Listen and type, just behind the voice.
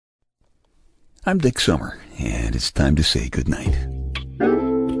I'm Dick Summer, and it's time to say goodnight.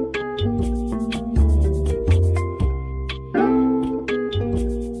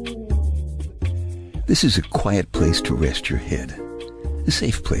 This is a quiet place to rest your head, a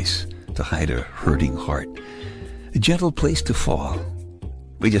safe place to hide a hurting heart, a gentle place to fall.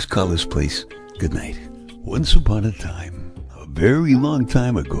 We just call this place goodnight. Once upon a time, a very long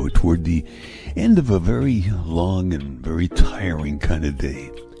time ago, toward the end of a very long and very tiring kind of day,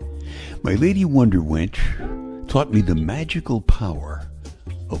 my Lady Wonder Wench taught me the magical power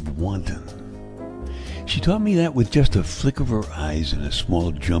of wanton. She taught me that with just a flick of her eyes and a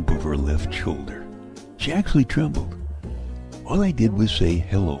small jump of her left shoulder. She actually trembled. All I did was say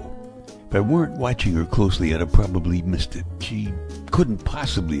hello. If I weren't watching her closely, I'd have probably missed it. She couldn't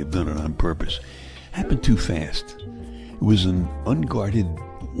possibly have done it on purpose. Happened too fast. It was an unguarded,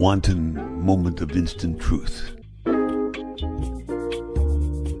 wanton moment of instant truth.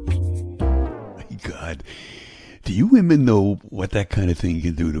 God, do you women know what that kind of thing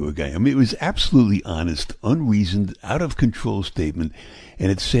can do to a guy? I mean, it was absolutely honest, unreasoned, out of control statement,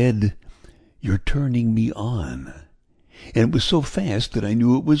 and it said, "You're turning me on." And it was so fast that I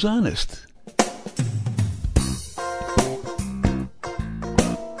knew it was honest.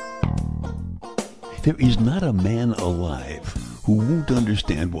 There is not a man alive who won't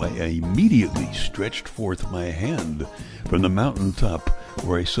understand why I immediately stretched forth my hand from the mountaintop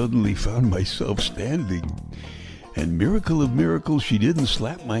where I suddenly found myself standing. And miracle of miracles, she didn't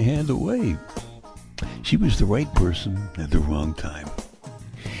slap my hand away. She was the right person at the wrong time.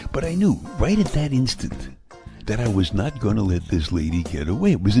 But I knew right at that instant that I was not going to let this lady get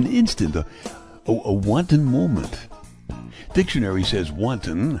away. It was an instant, a wanton moment. Dictionary says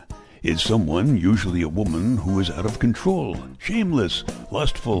wanton is someone, usually a woman, who is out of control, shameless,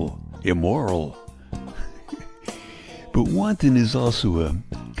 lustful, immoral. But wanton is also a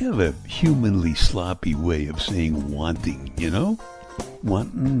kind of a humanly sloppy way of saying wanting, you know?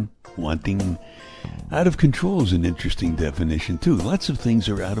 Wanton, wanting. Out of control is an interesting definition, too. Lots of things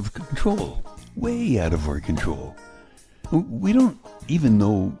are out of control, way out of our control. We don't even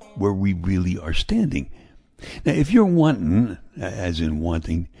know where we really are standing. Now, if you're wanting, as in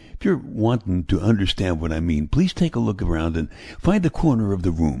wanting, if you're wanting to understand what I mean, please take a look around and find the corner of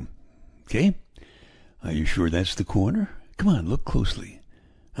the room. Okay? Are you sure that's the corner? Come on, look closely.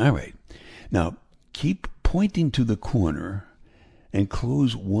 All right. Now, keep pointing to the corner and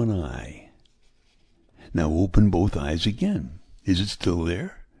close one eye. Now, open both eyes again. Is it still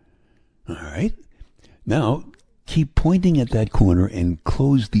there? All right. Now, keep pointing at that corner and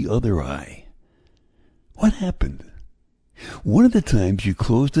close the other eye. What happened? One of the times you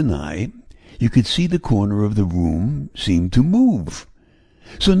closed an eye, you could see the corner of the room seem to move.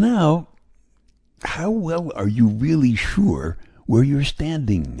 So now, how well are you really sure where you're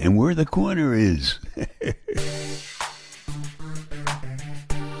standing and where the corner is?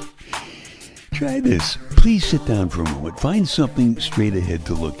 Try this. Please sit down for a moment. Find something straight ahead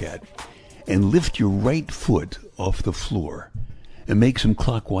to look at and lift your right foot off the floor and make some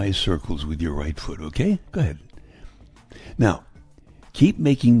clockwise circles with your right foot, okay? Go ahead. Now, keep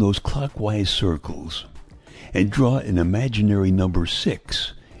making those clockwise circles and draw an imaginary number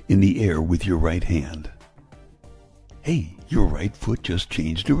 6 in the air with your right hand. Hey, your right foot just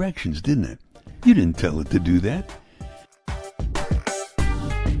changed directions, didn't it? You didn't tell it to do that.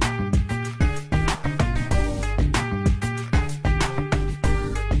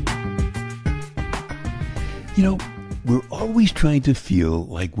 You know, we're always trying to feel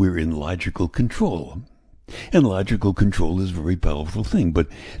like we're in logical control. And logical control is a very powerful thing, but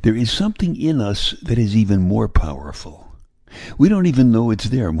there is something in us that is even more powerful. We don't even know it's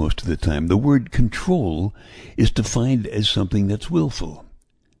there most of the time. The word control is defined as something that's willful.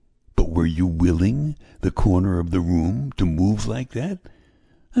 But were you willing the corner of the room to move like that?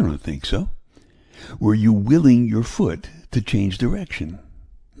 I don't think so. Were you willing your foot to change direction?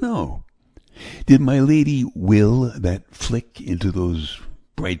 No. Did my lady will that flick into those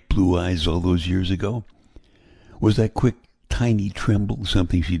bright blue eyes all those years ago? Was that quick, tiny tremble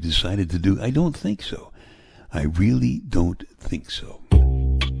something she decided to do? I don't think so. I really don't think so.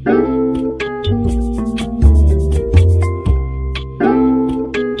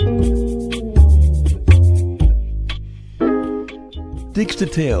 Dick's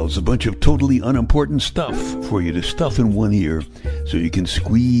Details, a bunch of totally unimportant stuff for you to stuff in one ear so you can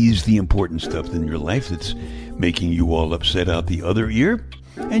squeeze the important stuff in your life that's making you all upset out the other ear,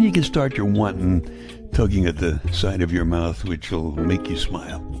 and you can start your wanton tugging at the side of your mouth, which will make you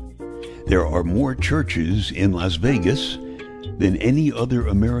smile. There are more churches in Las Vegas than any other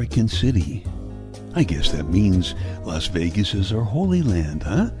American city. I guess that means Las Vegas is our holy land,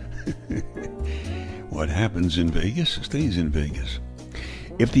 huh? What happens in Vegas stays in Vegas.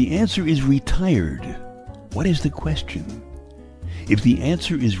 If the answer is retired, what is the question? If the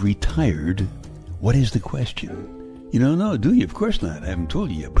answer is retired, what is the question? You don't know, do you? Of course not. I haven't told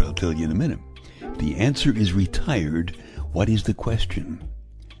you yet, but I'll tell you in a minute. If the answer is retired, what is the question?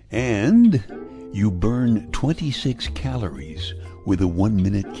 And you burn 26 calories with a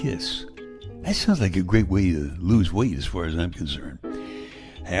 1-minute kiss. That sounds like a great way to lose weight as far as I'm concerned.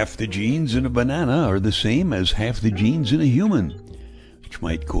 Half the genes in a banana are the same as half the genes in a human, which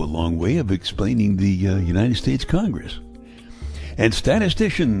might go a long way of explaining the United States Congress. And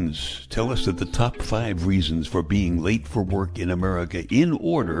statisticians tell us that the top 5 reasons for being late for work in America in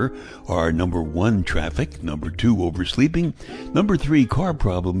order are number 1, traffic, number 2, oversleeping, number 3, car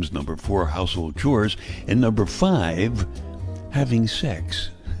problems, number 4, household chores, and number 5, having sex.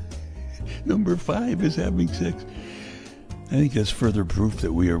 Number 5 is having sex. I think that's further proof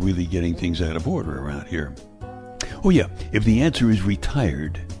that we are really getting things out of order around here. Oh yeah, if the answer is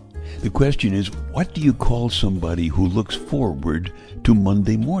retired, the question is, what do you call somebody who looks forward to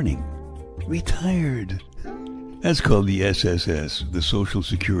Monday morning? Retired. That's called the SSS, the Social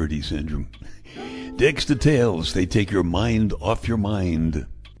Security Syndrome. Dicks to tails, they take your mind off your mind.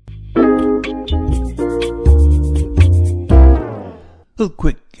 A little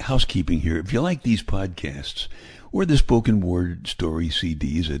quick housekeeping here. If you like these podcasts, or the spoken word story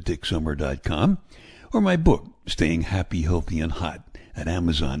CDs at dicksummer.com, or my book, Staying Happy, Healthy, and Hot, at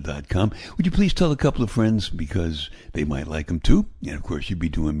Amazon.com. Would you please tell a couple of friends because they might like them too? And of course, you'd be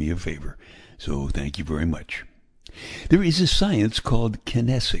doing me a favor. So thank you very much. There is a science called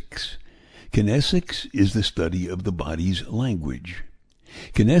kinesics. Kinesics is the study of the body's language.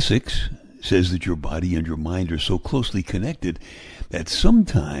 Kinesics says that your body and your mind are so closely connected that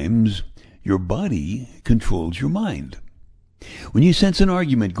sometimes your body controls your mind. When you sense an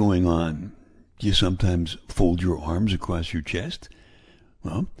argument going on, do you sometimes fold your arms across your chest?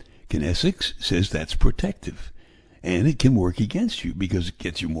 Well, kinesics says that's protective, and it can work against you because it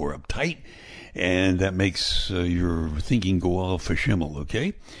gets you more uptight, and that makes your thinking go all fashimmel,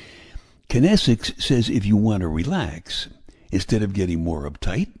 okay? Kinesics says if you want to relax, instead of getting more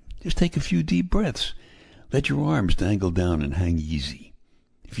uptight, just take a few deep breaths. Let your arms dangle down and hang easy.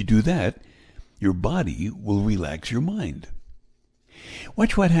 If you do that, your body will relax your mind.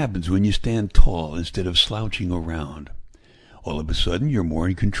 Watch what happens when you stand tall instead of slouching around. All of a sudden, you're more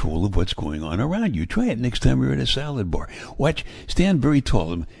in control of what's going on around you. Try it next time you're at a salad bar. Stand very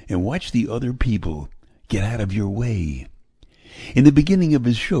tall and watch the other people get out of your way. In the beginning of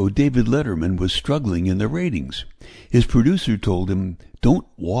his show, David Letterman was struggling in the ratings. His producer told him, don't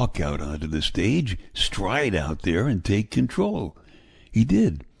walk out onto the stage, stride out there and take control. He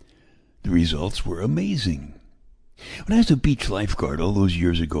did. The results were amazing. When I was a beach lifeguard all those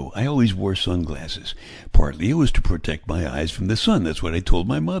years ago, I always wore sunglasses. Partly it was to protect my eyes from the sun. That's what I told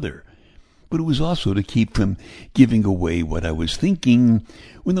my mother. But it was also to keep from giving away what I was thinking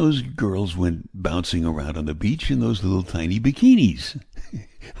when those girls went bouncing around on the beach in those little tiny bikinis.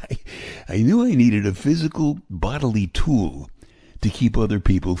 I knew I needed a physical, bodily tool to keep other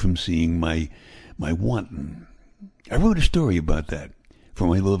people from seeing my wanton. I wrote a story about that for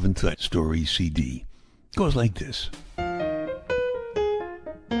my Love and Touch story CD. It goes like this.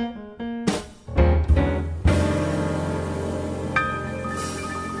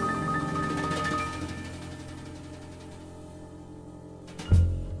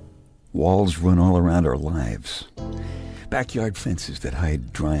 Walls run all around our lives. Backyard fences that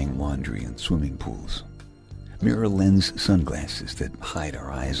hide drying laundry and swimming pools. Mirror lens sunglasses that hide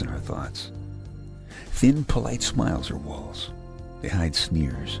our eyes and our thoughts. Thin, polite smiles are walls. They hide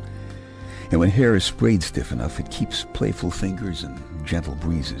sneers. And when hair is sprayed stiff enough, it keeps playful fingers and gentle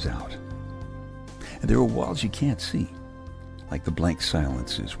breezes out. And there are walls you can't see, like the blank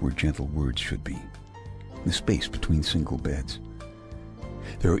silences where gentle words should be, the space between single beds.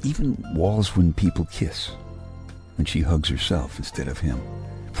 There are even walls when people kiss, when she hugs herself instead of him,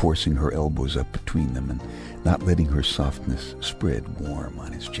 forcing her elbows up between them and not letting her softness spread warm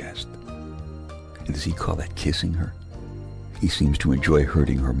on his chest. And does he call that kissing her? He seems to enjoy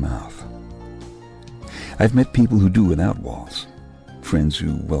hurting her mouth. I've met people who do without walls. Friends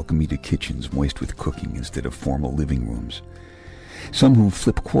who welcome me to kitchens moist with cooking instead of formal living rooms. Some who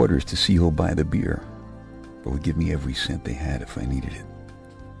flip quarters to see who'll buy the beer, but would give me every cent they had if I needed it.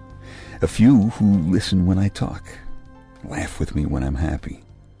 A few who listen when I talk, laugh with me when I'm happy,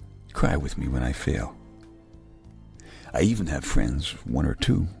 cry with me when I fail. I even have friends, one or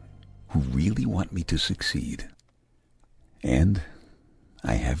two, who really want me to succeed. And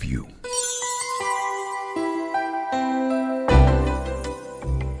I have you.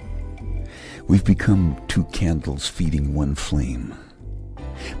 We've become two candles feeding one flame.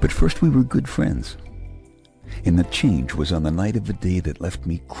 But first we were good friends. And the change was on the night of a day that left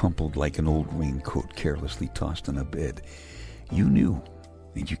me crumpled like an old raincoat carelessly tossed on a bed. You knew,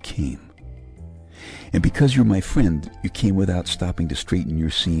 and you came. And because you're my friend, you came without stopping to straighten your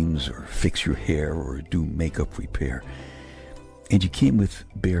seams or fix your hair or do makeup repair. And you came with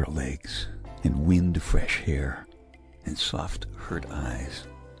bare legs and wind-fresh hair and soft, hurt eyes.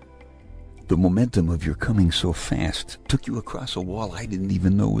 The momentum of your coming so fast took you across a wall I didn't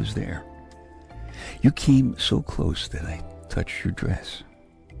even know was there. You came so close that I touched your dress.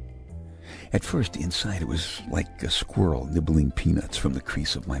 At first, inside it was like a squirrel nibbling peanuts from the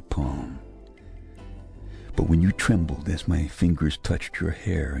crease of my palm. But when you trembled as my fingers touched your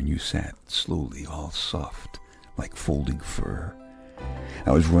hair and you sat slowly, all soft, like folding fur,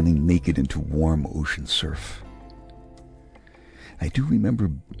 I was running naked into warm ocean surf. I do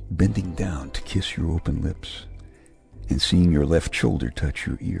remember bending down to kiss your open lips and seeing your left shoulder touch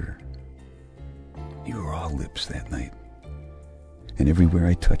your ear. You were all lips that night, and everywhere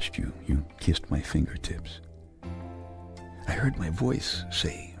I touched you, you kissed my fingertips. I heard my voice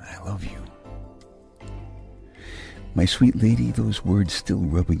say, "I love you." My sweet lady, those words still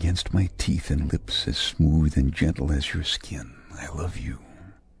rub against my teeth and lips as smooth and gentle as your skin. I love you.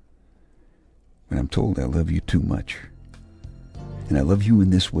 But I'm told I love you too much. And I love you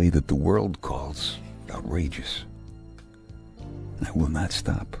in this way that the world calls outrageous. And I will not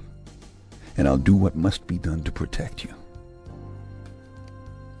stop. And I'll do what must be done to protect you.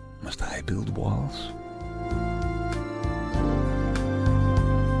 Must I build walls?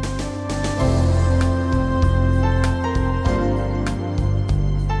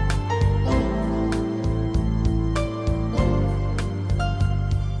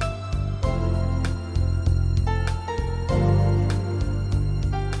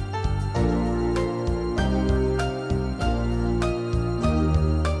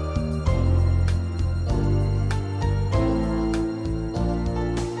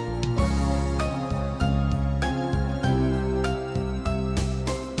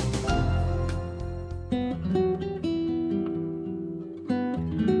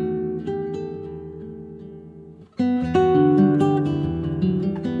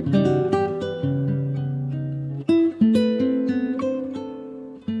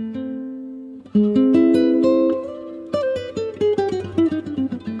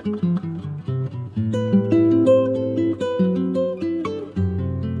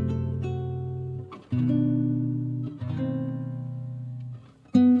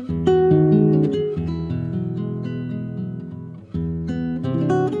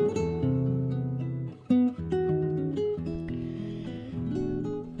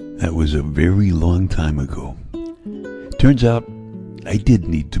 That was a very long time ago. Turns out I did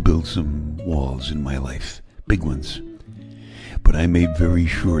need to build some walls in my life, big ones. But I made very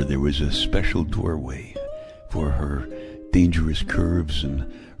sure there was a special doorway for her dangerous curves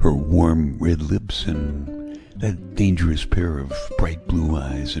and her warm red lips and that dangerous pair of bright blue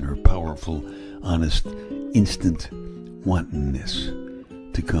eyes and her powerful, honest, instant wantonness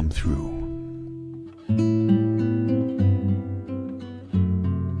to come through.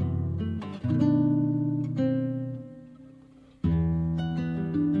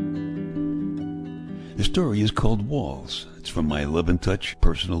 The story is called Walls. It's from my Love and Touch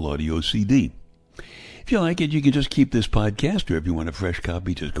personal audio CD. If you like it, you can just keep this podcast, or if you want a fresh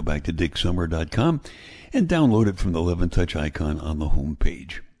copy, just go back to dicksummer.com and download it from the Love and Touch icon on the home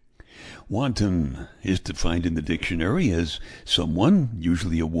page. Wanton is defined in the dictionary as someone,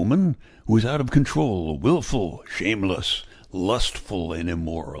 usually a woman, who is out of control, willful, shameless, lustful, and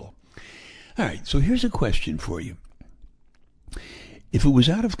immoral. All right, so here's a question for you. If it was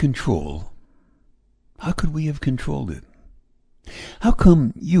out of control, how could we have controlled it? How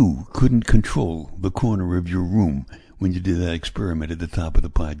come you couldn't control the corner of your room when you did that experiment at the top of the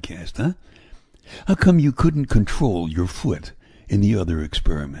podcast, huh? How come you couldn't control your foot in the other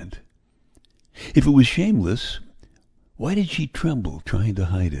experiment? If it was shameless, why did she tremble trying to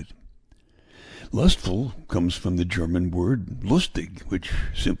hide it? Lustful comes from the German word lustig, which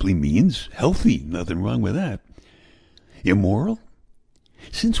simply means healthy. Nothing wrong with that. Immoral?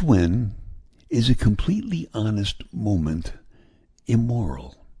 Since when is a completely honest moment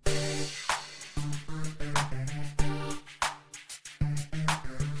immoral?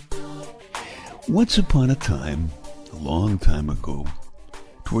 Once upon a time, a long time ago,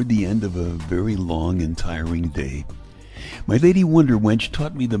 toward the end of a very long and tiring day, my Lady Wonder Wench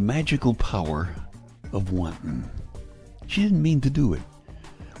taught me the magical power of wanton. She didn't mean to do it.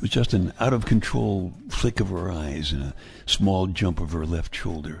 It was just an out-of-control flick of her eyes and a small jump of her left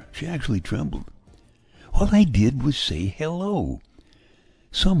shoulder. She actually trembled. All I did was say hello.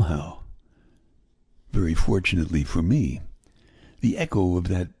 Somehow, very fortunately for me, the echo of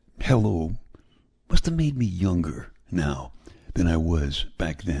that hello must have made me younger now than I was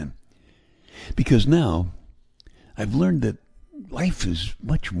back then. Because now, I've learned that life is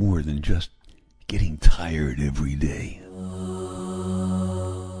much more than just getting tired every day.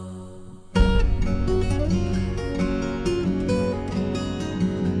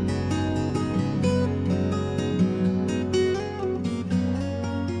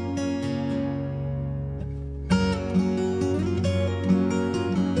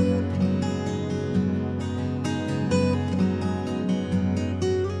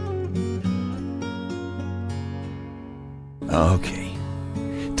 Okay,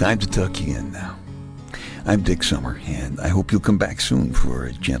 time to tuck you in now. I'm Dick Summer, and I hope you'll come back soon for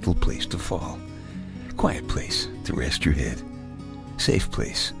a gentle place to fall. Quiet place to rest your head. Safe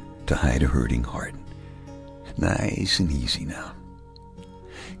place to hide a hurting heart. Nice and easy now.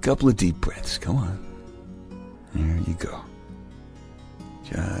 Couple of deep breaths, come on. There you go.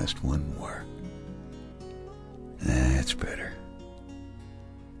 Just one more. That's better.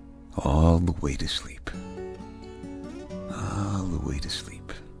 All the way to sleep. All the way to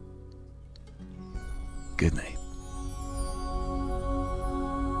sleep. Good night.